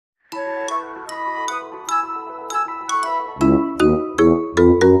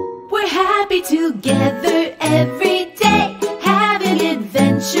we together every day, having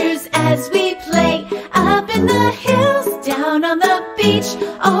adventures as we play. Up in the hills, down on the beach,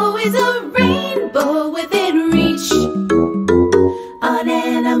 always a rainbow within reach. On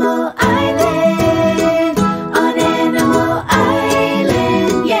Animal Island, on Animal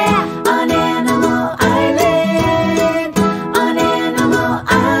Island, yeah. On Animal Island, on Animal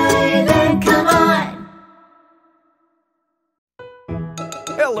Island, come on.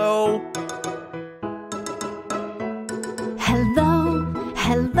 Hello. Hello,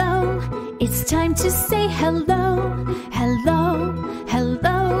 hello, it's time to say hello. Hello,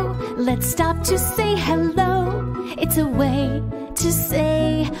 hello, let's stop to say hello. It's a way to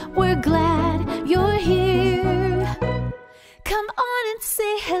say we're glad you're here. Come on and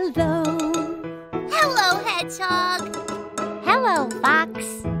say hello. Hello, Hedgehog. Hello, Fox.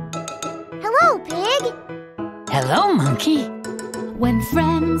 Hello, Pig. Hello, Monkey. When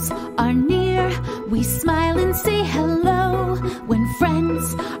friends are near, we smile and say hello. When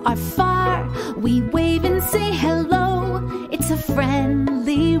friends are far, we wave and say hello. It's a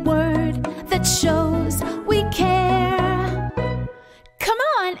friendly word that shows we care. Come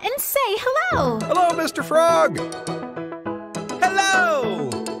on and say hello. Hello, Mr. Frog. Hello.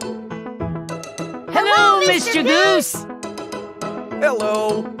 Hello, Mr. Goose.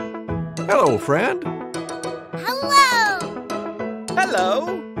 Hello. Hello, friend. Hello. Hello.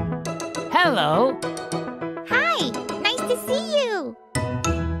 Hello. Hi, nice to see you.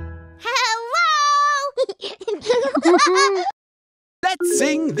 Hello. Let's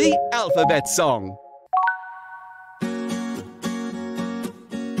sing the alphabet song.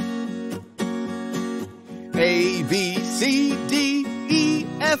 A, B, C, D, E,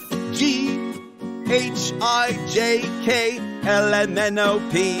 F, G, H, I, J, K, L, M, N, O,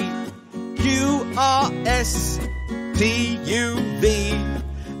 P, Q, R, S, T, U, V,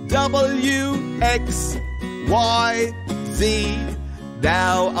 W, X, Y, Z.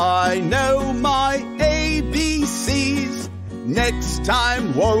 Now I know my ABCs. Next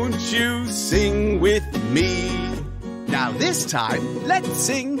time, won't you sing with me? Now this time, let's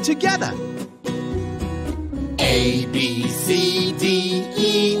sing together. A, B, C, D,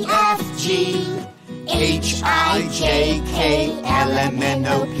 E, F, G, H, I, J, K, L, M, N,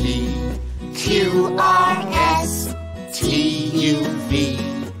 O, P, Q, R, S, T, U, V,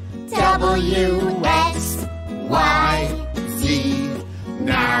 W, X, Y, Z.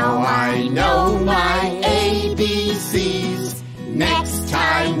 Now I know my ABCs. Next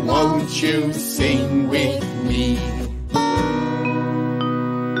time, won't you sing with me?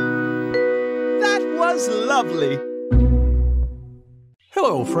 That was lovely.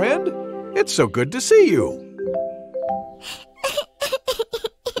 Hello, friend. It's so good to see you.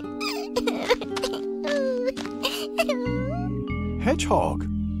 Hedgehog,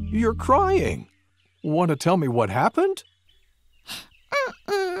 you're crying. Want to tell me what happened?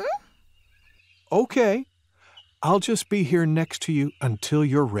 Okay. I'll just be here next to you until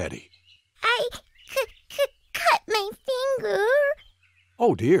you're ready. I cut my finger.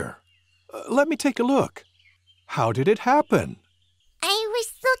 Oh, dear. Let me take a look. How did it happen? I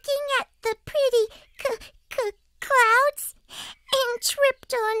was looking at the pretty clouds and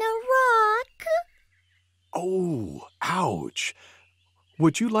tripped on a rock. Oh, ouch.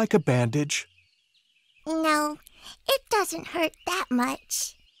 Would you like a bandage? No, it doesn't hurt that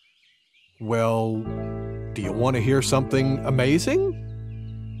much. Well, do you want to hear something amazing?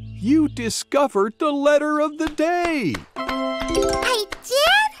 You discovered the letter of the day. I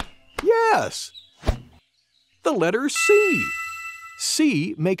did? Yes. The letter C.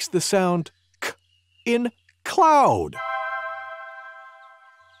 C makes the sound k in cloud.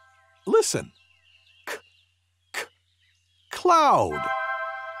 Listen. K, k, cloud.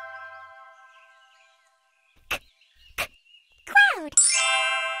 Cloud.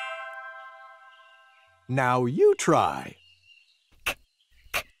 Now you try.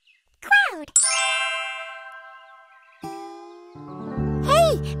 Cloud.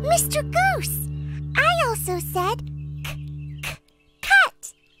 Hey, Mr. Goose! I also said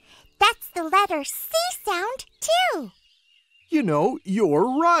cut. That's the letter C sound, too. You know, you're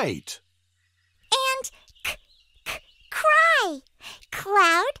right. And cry.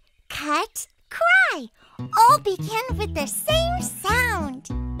 Cloud, cut, cry. All begin with the same sound.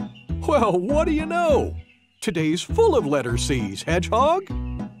 Well, what do you know? Today's full of letter C's, Hedgehog.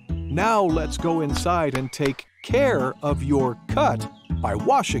 Now let's go inside and take care of your cut by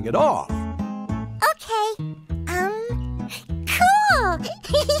washing it off. Okay. Cool.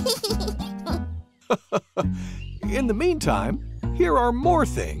 In the meantime, here are more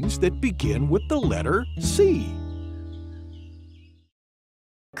things that begin with the letter C.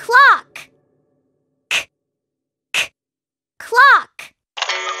 Clock.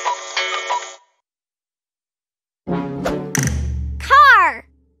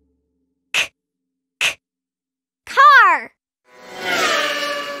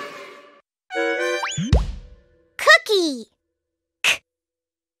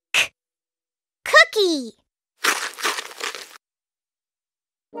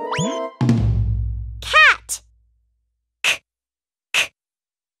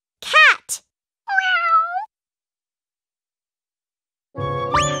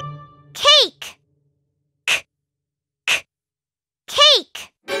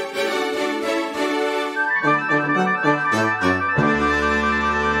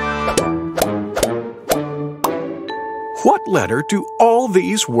 letter do all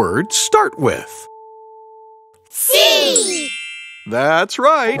these words start with? C! That's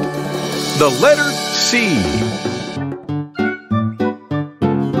right. The letter C.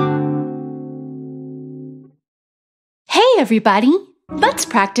 Hey, everybody! Let's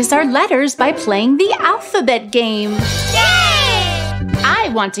practice our letters by playing the alphabet game. Yay!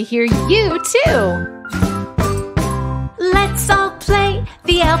 I want to hear you, too. Let's all play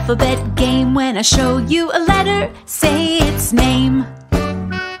the alphabet game. When I show you a letter, say its name.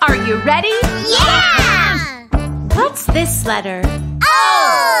 Are you ready? Yeah! What's this letter?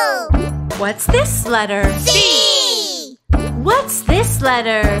 O! What's this letter? C! What's this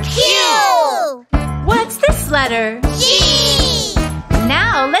letter? Q! What's this letter? G!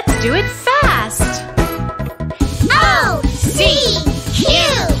 Now let's do it fast. O! C! Q!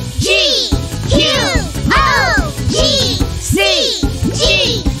 G! Q! O! G! C!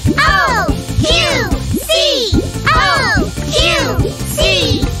 G! O! Q! C! O! Q! C!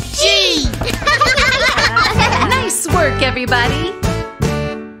 G! Nice work, everybody.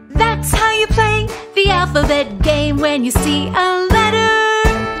 That's how you play the alphabet game. When you see a letter,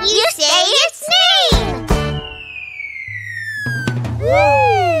 You say its name!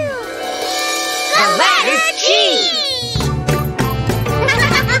 The letter G!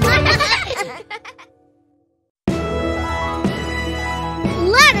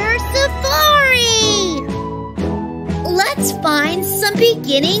 Letter Safari! Let's find some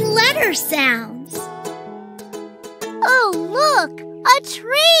beginning letter sounds. Oh, look! A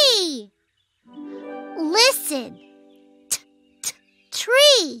tree! Listen.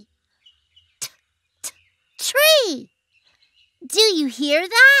 Tree. Tree. Do you hear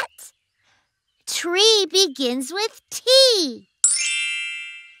that? Tree begins with T.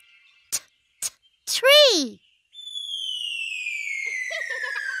 Tree.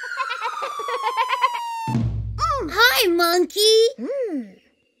 Hi, monkey.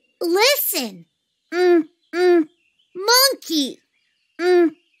 Listen. Monkey.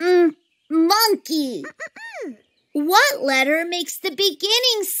 Monkey. What letter makes the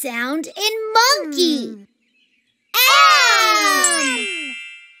beginning sound in monkey? M!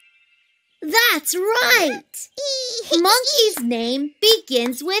 That's right. Monkey's name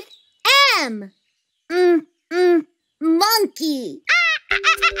begins with M. Monkey.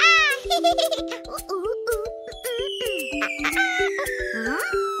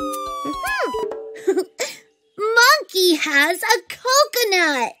 Monkey has a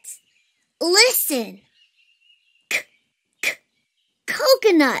coconut. Listen.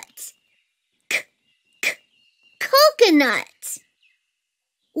 Coconut. Coconut.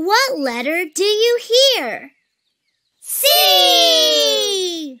 What letter do you hear?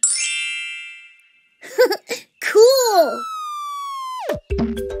 C! Cool.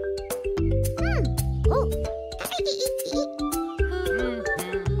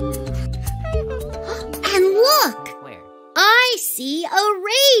 And look, Where? I see a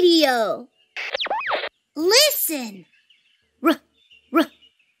radio. Listen.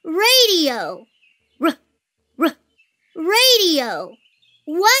 Radio. Radio.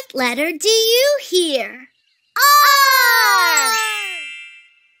 What letter do you hear? R!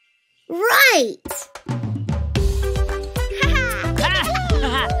 Right.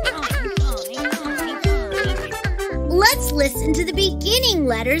 Let's listen to the beginning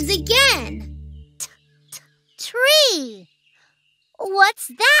letters again. Tree. What's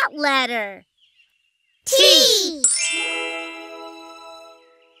that letter? T.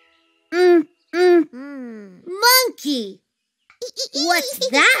 Monkey. What's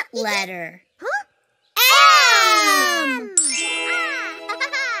that letter? M.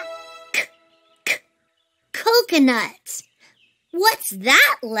 Coconut. What's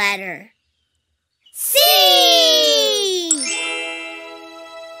that letter? C.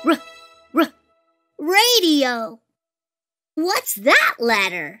 Radio. What's that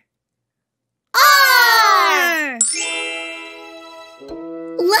letter? R.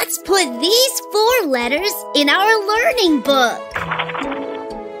 Let's put these 4 letters in our learning book.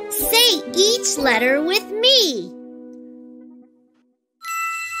 Say each letter with me.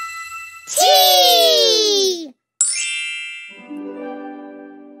 T.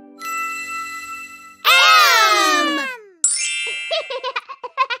 M.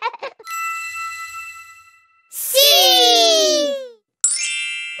 C.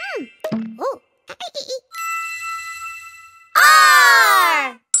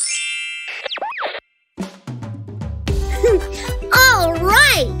 R. All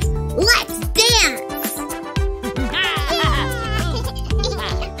right, let's dance.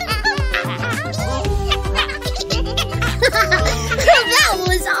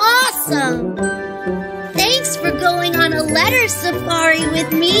 letter safari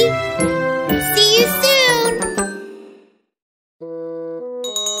with me. See you soon!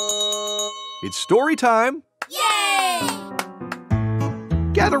 It's story time. Yay!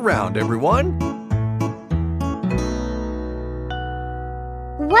 Gather round, everyone.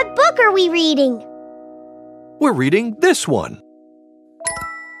 What book are we reading? We're reading this one.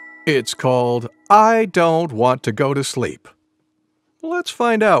 It's called I Don't Want to Go to Sleep. Let's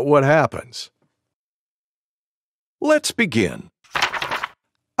find out what happens. Let's begin.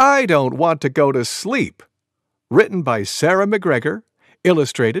 I Don't Want to Go to Sleep. Written by Sarah McGregor,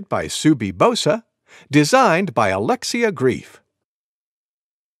 illustrated by Subi Bosa, designed by Alexia Grief.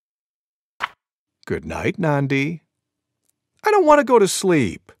 Good night, Nandi. I don't want to go to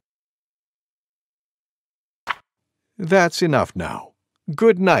sleep. That's enough now.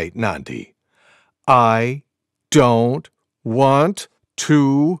 Good night, Nandi. I don't want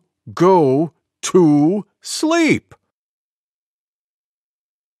to go to sleep.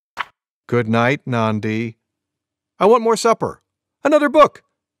 Good night, Nandi. I want more supper. Another book.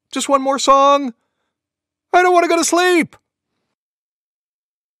 Just one more song. I don't want to go to sleep.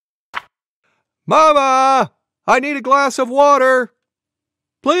 Mama, I need a glass of water.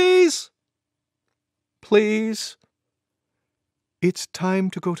 Please? Please? It's time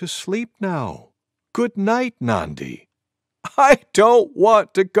to go to sleep now. Good night, Nandi. I don't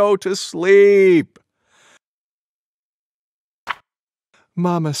want to go to sleep.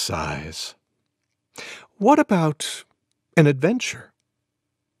 Mama sighs. What about an adventure?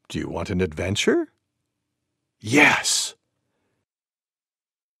 Do you want an adventure? Yes.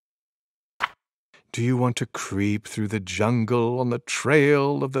 Do you want to creep through the jungle on the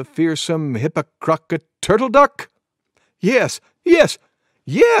trail of the fearsome hippocrocket turtle duck? Yes, yes,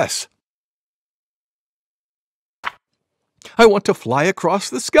 yes! I want to fly across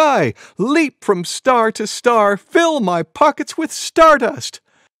the sky, leap from star to star, fill my pockets with stardust.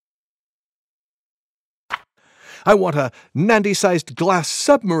 I want a Nandi-sized glass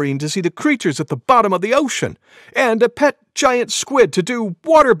submarine to see the creatures at the bottom of the ocean, and a pet giant squid to do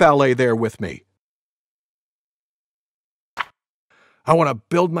water ballet there with me. I want to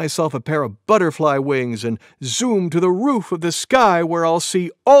build myself a pair of butterfly wings and zoom to the roof of the sky where I'll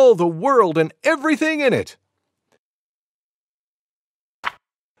see all the world and everything in it.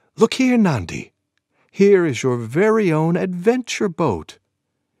 Look here, Nandi. Here is your very own adventure boat.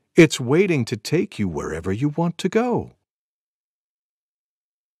 It's waiting to take you wherever you want to go.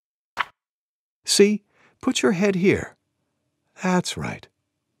 See, put your head here. That's right.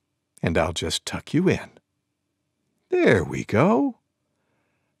 And I'll just tuck you in. There we go.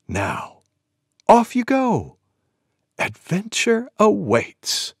 Now, off you go. Adventure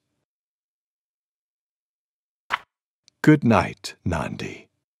awaits. Good night, Nandi.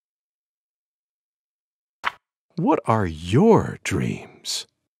 What are your dreams?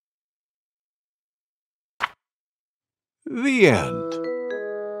 The end.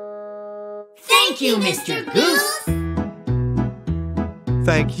 Thank you, Mr. Goose.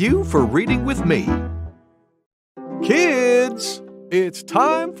 Thank you for reading with me. Kids, it's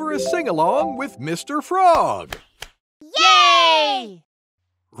time for a sing-along with Mr. Frog. Yay!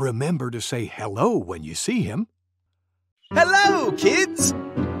 Remember to say hello when you see him. Hello, kids!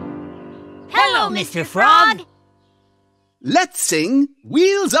 Hello, Mr. Frog. Let's sing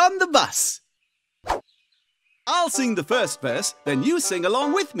Wheels on the Bus. I'll sing the first verse, then you sing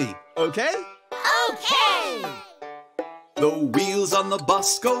along with me, okay? Okay! The wheels on the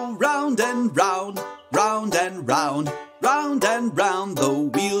bus go round and round, round and round, round and round. The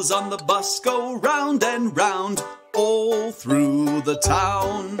wheels on the bus go round and round, all through the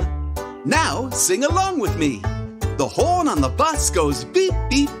town. Now sing along with me. The horn on the bus goes beep,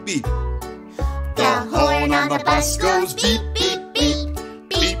 beep, beep. The horn on the bus goes beep, beep, beep.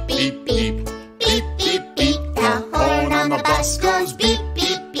 Beep, beep, beep. Beep, beep, beep. The horn on the bus goes beep,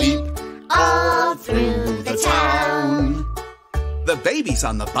 beep, beep. All through the town. The babies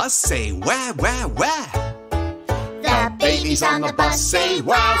on the bus say wah, wah, wah. The babies on the bus say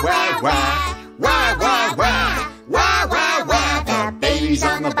wah, wah, wah. Wah, wah, wah. Wah, wah, wah. The babies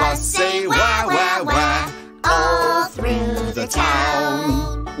on the bus say wah, wah, wah. All through the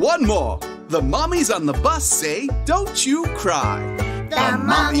town. One more. The mommies on the bus say, don't you cry. The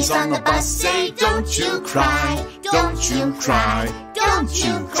mommies on the bus say, don't you cry. Don't you cry. Don't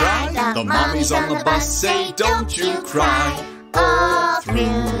you cry. The mommies on the bus say, don't you cry. All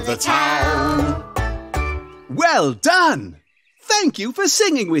through the town. Well done! Thank you for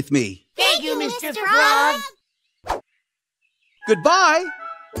singing with me. Thank you, Mr. Frog. Goodbye.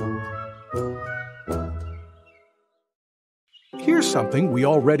 Here's something we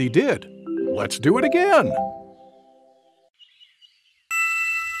already did. Let's do it again.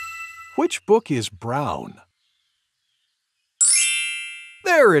 Which book is brown?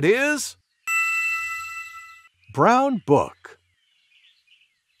 There it is! Brown book.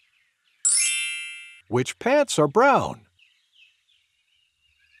 Which pants are brown?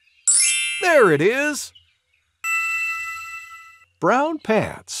 There it is! Brown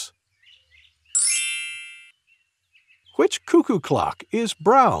pants. Which cuckoo clock is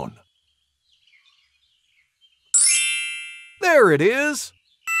brown? There it is!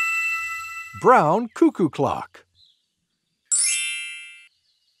 Brown cuckoo clock.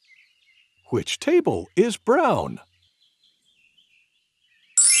 Which table is brown?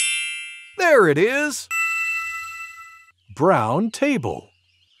 There it is! Brown table.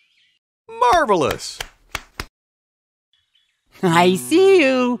 Marvelous! I see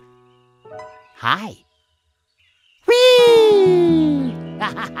you. Hi. Whee!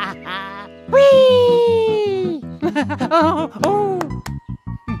 Whee! Oh.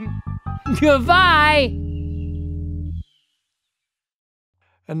 Goodbye.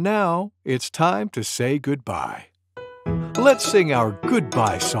 And now it's time to say goodbye. Let's sing our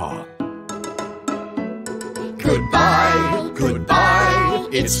goodbye song. Goodbye, goodbye,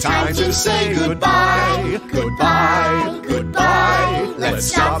 it's time to say goodbye. Goodbye, goodbye, let's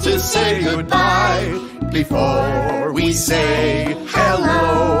stop to say goodbye before we say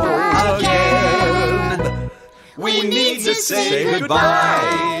hello again. We need to say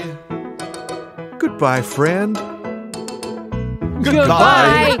goodbye. Goodbye, friend.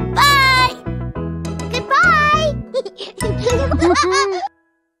 Goodbye. Bye! Goodbye!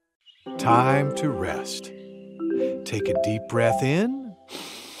 Time to rest. Take a deep breath in.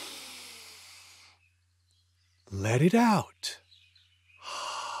 Let it out.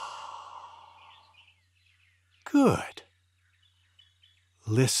 Good.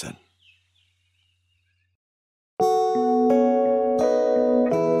 Listen.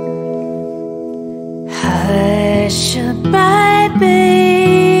 Hush-a-bye,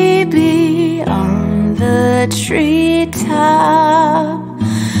 baby, on the treetop.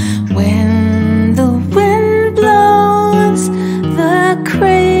 When the wind blows, the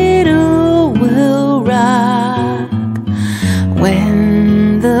cradle will rock.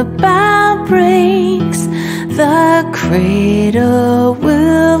 When the bough breaks, the cradle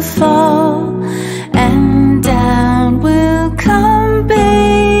will fall, and down will come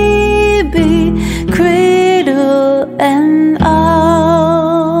baby, cradle and all.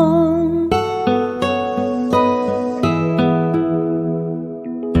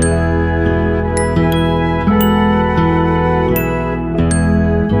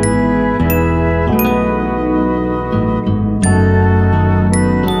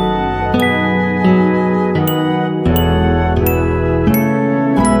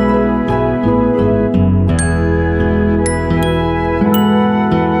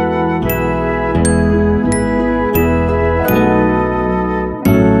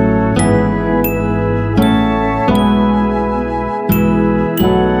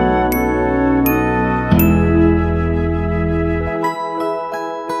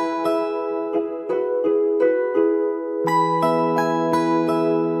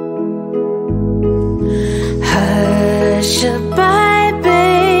 Hush-a-bye,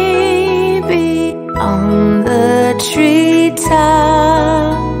 baby, on the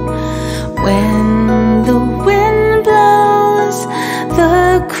treetop. When the wind blows,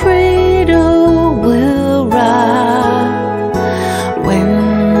 the cradle